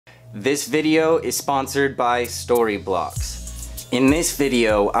This video is sponsored by Storyblocks. In this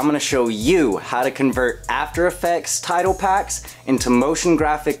video, I'm going to show you how to convert After Effects title packs into motion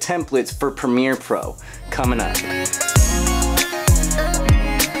graphic templates for Premiere Pro. Coming up.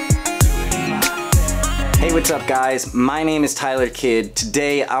 Hey, what's up guys? My name is Tyler Kidd.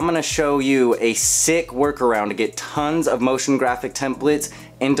 Today I'm going to show you a sick workaround to get tons of motion graphic templates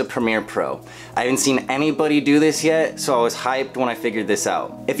into Premiere Pro. I haven't seen anybody do this yet, so I was hyped when I figured this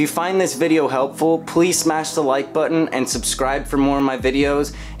out. If you find this video helpful, please smash the like button and subscribe for more of my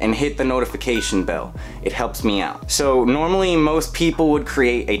videos and hit the notification bell. It helps me out. So normally most people would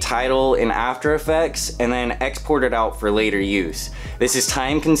create a title in After Effects and then export it out for later use. This is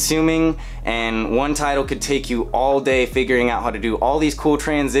time consuming, and one title could take you all day figuring out how to do all these cool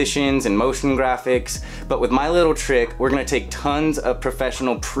transitions and motion graphics. But with my little trick, we're gonna take tons of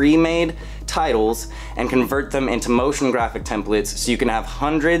professional pre-made titles and convert them into motion graphic templates so you can have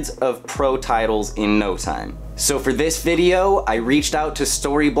hundreds of pro titles in no time. So for this video, I reached out to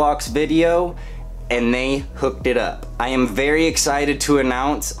Storyblocks Video and they hooked it up. I am very excited to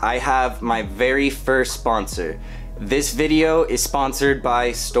announce I have my very first sponsor. This video is sponsored by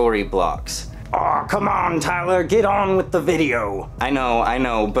Storyblocks. Aw, come on Tyler, get on with the video. I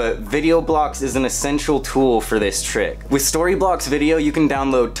know, but Video Blocks is an essential tool for this trick. With Storyblocks Video, you can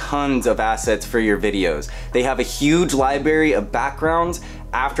download tons of assets for your videos. They have a huge library of backgrounds,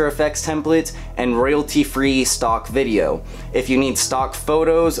 After Effects templates, and royalty-free stock video. If you need stock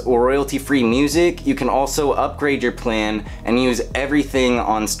photos or royalty-free music, you can also upgrade your plan and use everything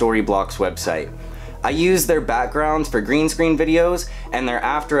on Storyblocks website. I use their backgrounds for green screen videos and their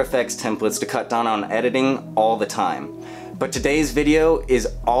After Effects templates to cut down on editing all the time. But today's video is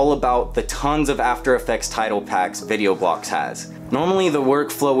all about the tons of After Effects title packs Video Blocks has. Normally the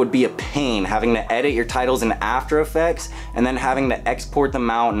workflow would be a pain, having to edit your titles in After Effects and then having to export them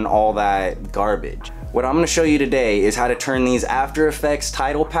out and all that garbage. What I'm going to show you today is how to turn these After Effects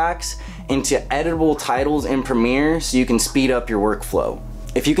title packs into editable titles in Premiere so you can speed up your workflow.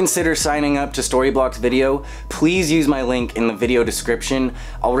 If you consider signing up to Storyblocks Video, please use my link in the video description.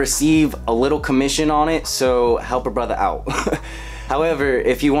 I'll receive a little commission on it, so help a brother out. However,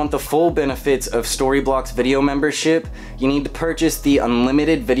 if you want the full benefits of Storyblocks Video membership, you need to purchase the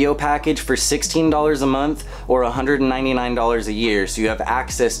unlimited video package for $16 a month or $199 a year so you have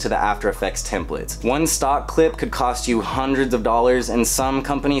access to the After Effects templates. One stock clip could cost you hundreds of dollars, and some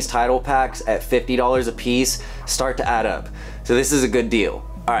companies' title packs at $50 a piece start to add up. So this is a good deal.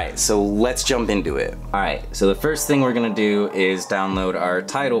 Alright, so let's jump into it. Alright, so the first thing we're gonna do is download our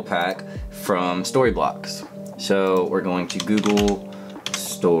title pack from Storyblocks. So we're going to Google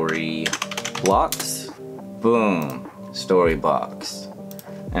Storyblocks, boom, Storyblocks.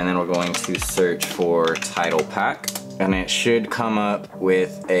 And then we're going to search for title pack, and it should come up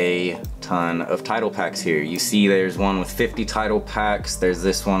with a ton of title packs here. You see there's one with 50 title packs, there's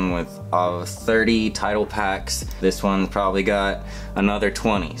this one with 30 title packs, this one probably got another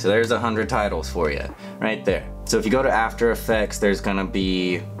 20, so there's 100 titles for you right there. So if you go to After Effects, there's gonna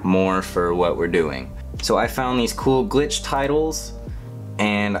be more for what we're doing. So I found these cool glitch titles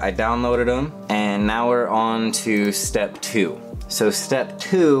and I downloaded them, and now we're on to step 2. So step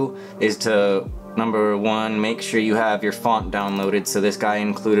 2 is to, number 1, make sure you have your font downloaded. So this guy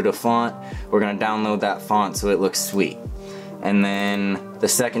included a font. We're gonna download that font so it looks sweet. And then the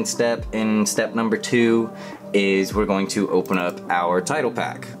second step in step number 2 is we're going to open up our title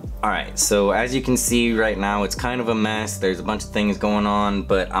pack. Alright, so as you can see right now, it's kind of a mess. There's a bunch of things going on,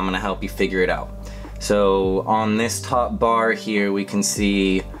 but I'm gonna help you figure it out. So on this top bar here, we can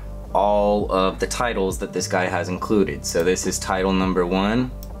see all of the titles that this guy has included. So this is title number 1.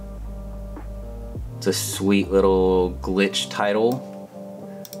 It's a sweet little glitch title.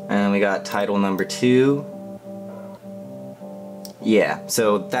 And we got title number 2. Yeah,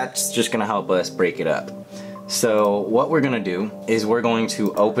 so that's just gonna help us break it up. So what we're gonna do is we're going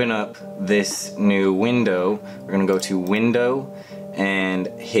to open up this new window. We're gonna go to Window and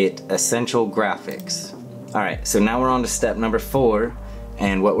hit Essential Graphics. Alright, so now we're on to step number 4,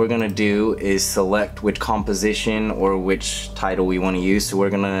 and what we're gonna do is select which composition or which title we want to use. So we're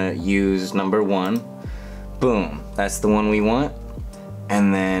gonna use number 1. Boom, that's the one we want.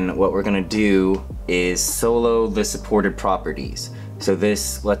 And then what we're gonna do is solo the supported properties. So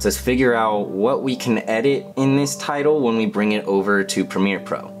this lets us figure out what we can edit in this title when we bring it over to Premiere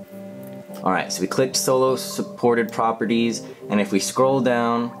Pro. Alright, so we clicked solo supported properties, and if we scroll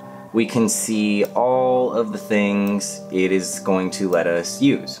down, we can see all of the things it is going to let us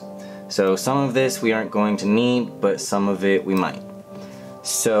use. So some of this we aren't going to need, but some of it we might.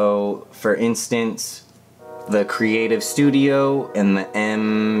 So for instance, the Creative Studio and the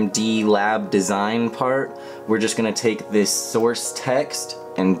MD Lab Design part, we're just gonna take this source text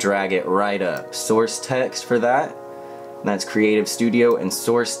and drag it right up. Source text for that, and that's Creative Studio, and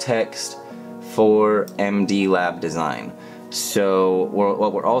source text for MD Lab Design. So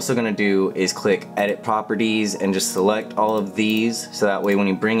what we're also gonna do is click Edit Properties and just select all of these, so that way when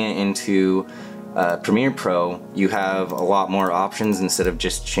you bring it into Premiere Pro, you have a lot more options instead of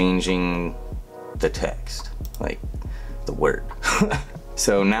just changing the text, like the word.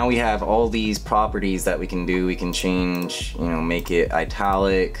 So now we have all these properties that we can do. We can change, you know, make it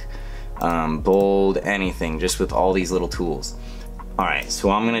italic, bold, anything, just with all these little tools. All right, so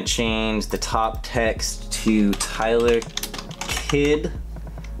I'm gonna change the top text to Tyler Kid,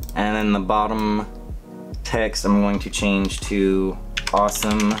 and then the bottom text I'm going to change to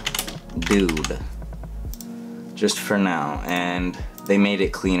Awesome Dude, just for now. And they made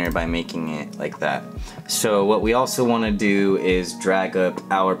it cleaner by making it like that. So what we also want to do is drag up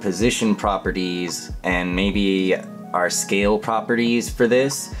our position properties and maybe our scale properties for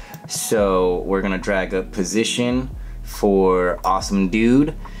this. So we're gonna drag up position for Awesome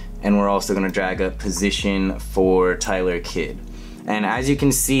Dude, and we're also gonna drag up position for Tyler Kid. And as you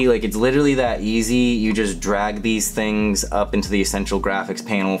can see, like, it's literally that easy. You just drag these things up into the Essential Graphics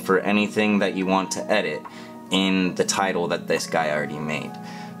panel for anything that you want to edit in the title that this guy already made.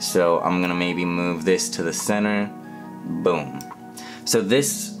 So I'm gonna maybe move this to the center. Boom. So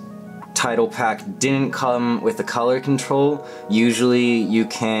this title pack didn't come with a color control. Usually you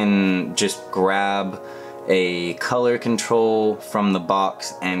can just grab a color control from the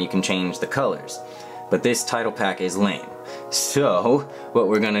box and you can change the colors. But this title pack is lame. So what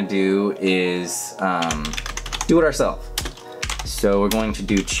we're gonna do is do it ourselves. So we're going to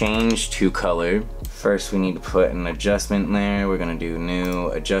do change to color. First we need to put an adjustment layer. We're gonna do new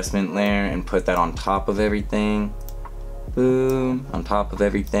adjustment layer and put that on top of everything. Boom, on top of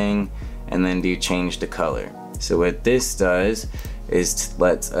everything, and then do change to color. So what this does is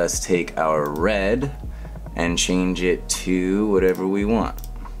lets us take our red and change it to whatever we want.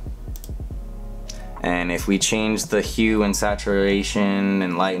 And if we change the hue and saturation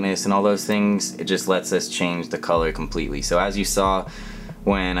and lightness and all those things, it just lets us change the color completely. So as you saw,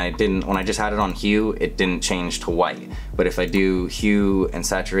 when I just had it on hue, it didn't change to white. But if I do hue and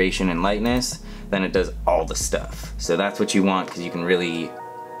saturation and lightness, then it does all the stuff. So that's what you want, because you can really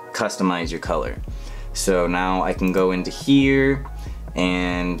customize your color. So now I can go into here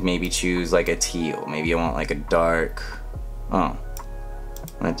and maybe choose like a teal. Maybe I want like a dark, oh,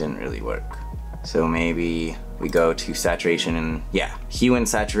 that didn't really work. So maybe we go to saturation and yeah, hue and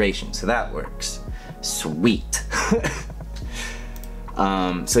saturation, so that works. Sweet.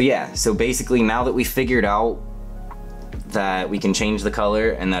 So yeah, so basically now that we figured out that we can change the color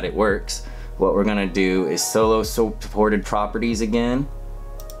and that it works, what we're gonna do is solo supported properties again,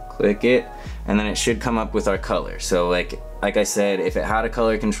 click it, and then it should come up with our color. So like I said, if it had a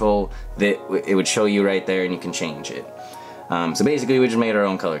color control, it would show you right there and you can change it. So basically we just made our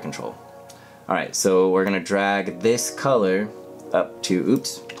own color control. Alright, so we're gonna drag this color up to,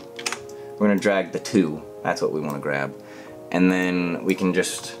 oops, we're gonna drag the 2, that's what we wanna grab. And then we can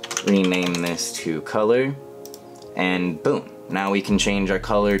just rename this to color, and boom. Now we can change our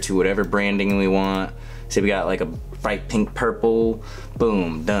color to whatever branding we want. Say we got like a bright pink purple,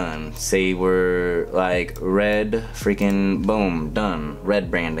 boom, done. Say we're like red, freaking boom, done. Red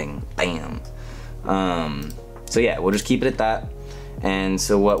branding, bam. So yeah, we'll just keep it at that. And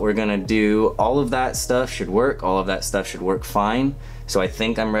so what we're gonna do, all of that stuff should work, all of that stuff should work fine. So I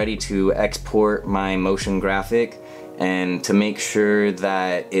think I'm ready to export my motion graphic, and to make sure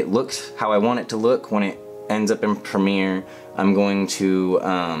that it looks how I want it to look when it ends up in Premiere, I'm going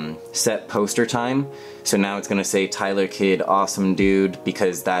to set poster time. So now it's gonna say Tyler Kid Awesome Dude,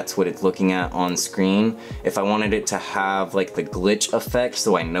 because that's what it's looking at on screen. If I wanted it to have like the glitch effect,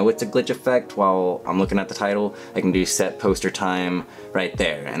 so I know it's a glitch effect while I'm looking at the title, I can do set poster time right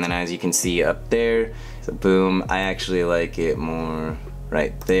there. And then as you can see up there, so boom, I actually like it more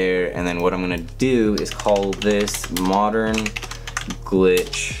right there. And then what I'm gonna do is call this Modern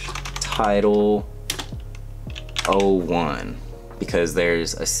Glitch Title 01, because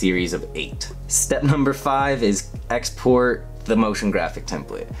there's a series of 8. Step number 5 is export the motion graphic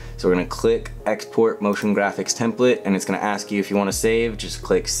template. So we're gonna click export motion graphics template, and it's gonna ask you if you wanna save, just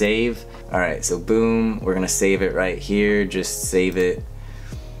click save. All right, so boom, we're gonna save it right here, just save it.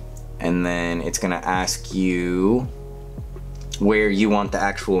 And then it's gonna ask you where you want the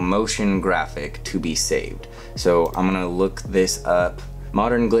actual motion graphic to be saved. So I'm gonna look this up,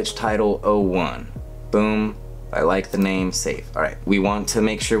 Modern Glitch Title 01. Boom, I like the name, save. All right, we want to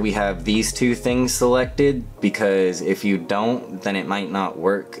make sure we have these two things selected, because if you don't, then it might not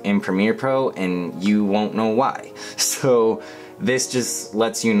work in Premiere Pro and you won't know why. So this just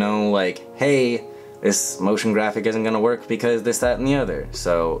lets you know, like, hey, this motion graphic isn't gonna work because this, that, and the other.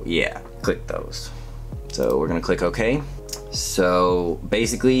 So yeah, click those. So we're gonna click OK. So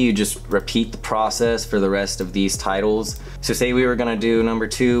basically you just repeat the process for the rest of these titles. So say we were gonna do number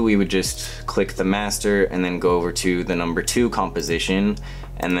 2, we would just click the master and then go over to the number 2 composition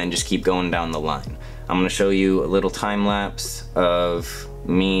and then just keep going down the line. I'm gonna show you a little time lapse of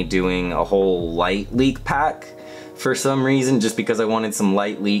me doing a whole light leak pack for some reason, just because I wanted some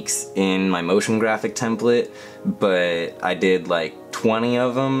light leaks in my motion graphic template, but I did like 20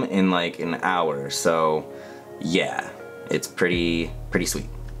 of them in like an hour. So yeah, it's pretty sweet.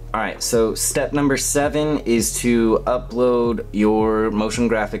 Alright, so step number 7 is to upload your motion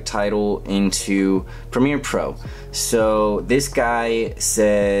graphic title into Premiere Pro. So this guy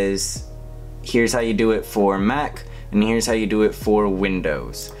says, here's how you do it for Mac, and here's how you do it for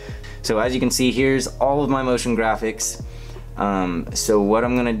Windows. So as you can see, here's all of my motion graphics. So what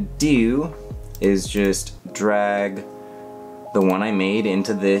I'm gonna do is just drag the one I made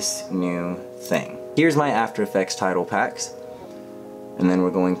into this new thing. Here's my After Effects title packs. And then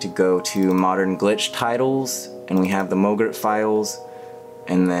we're going to go to Modern Glitch Titles, and we have the Mogrt files.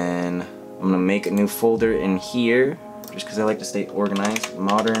 And then I'm gonna make a new folder in here, just because I like to stay organized.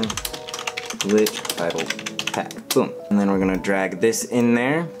 Modern Glitch Title Pack. Boom. And then we're gonna drag this in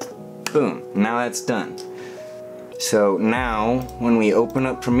there. Boom. Now that's done. So now, when we open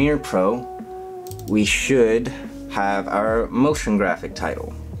up Premiere Pro, we should have our motion graphic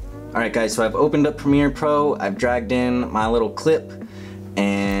title. Alright guys, so I've opened up Premiere Pro, I've dragged in my little clip,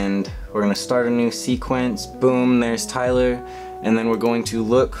 and we're gonna start a new sequence. Boom, there's Tyler, and then we're going to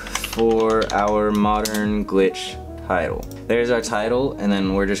look for our Modern Glitch title. There's our title, and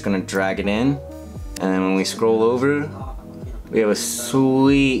then we're just gonna drag it in, and then when we scroll over, we have a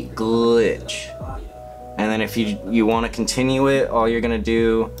sweet glitch. And then if you want to continue it, all you're gonna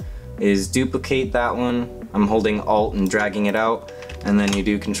do is duplicate that one. I'm holding Alt and dragging it out, and then you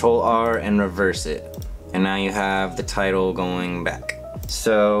do Control R and reverse it. And now you have the title going back.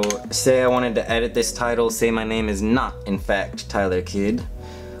 So say I wanted to edit this title, say my name is not in fact Tyler Kid,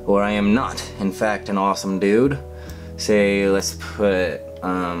 or I am not in fact an awesome dude. Say let's put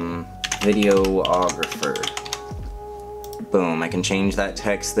videographer. Boom, I can change that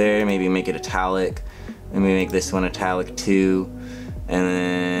text there, maybe make it italic, maybe make this one italic too, and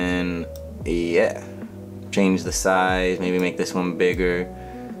then yeah, change the size, maybe make this one bigger,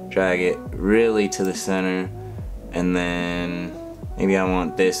 drag it really to the center, and then maybe I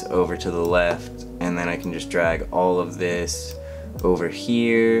want this over to the left, and then I can just drag all of this over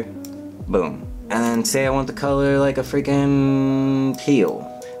here. Boom. And then say I want the color like a freaking teal.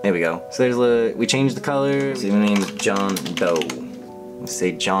 There we go. So there's we changed the color. So my name is John Doe. Let's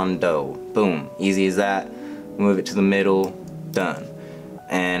say John Doe. Boom. Easy as that. Move it to the middle. Done.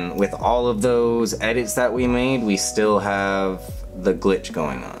 And with all of those edits that we made, we still have the glitch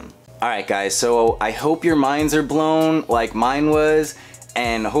going on. Alright guys, so I hope your minds are blown like mine was,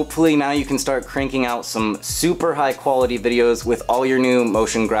 and hopefully now you can start cranking out some super high quality videos with all your new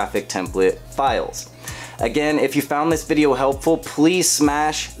motion graphic template files. Again, if you found this video helpful, please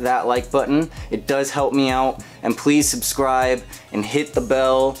smash that like button. It does help me out, and please subscribe and hit the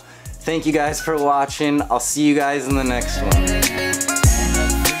bell. Thank you guys for watching. I'll see you guys in the next one.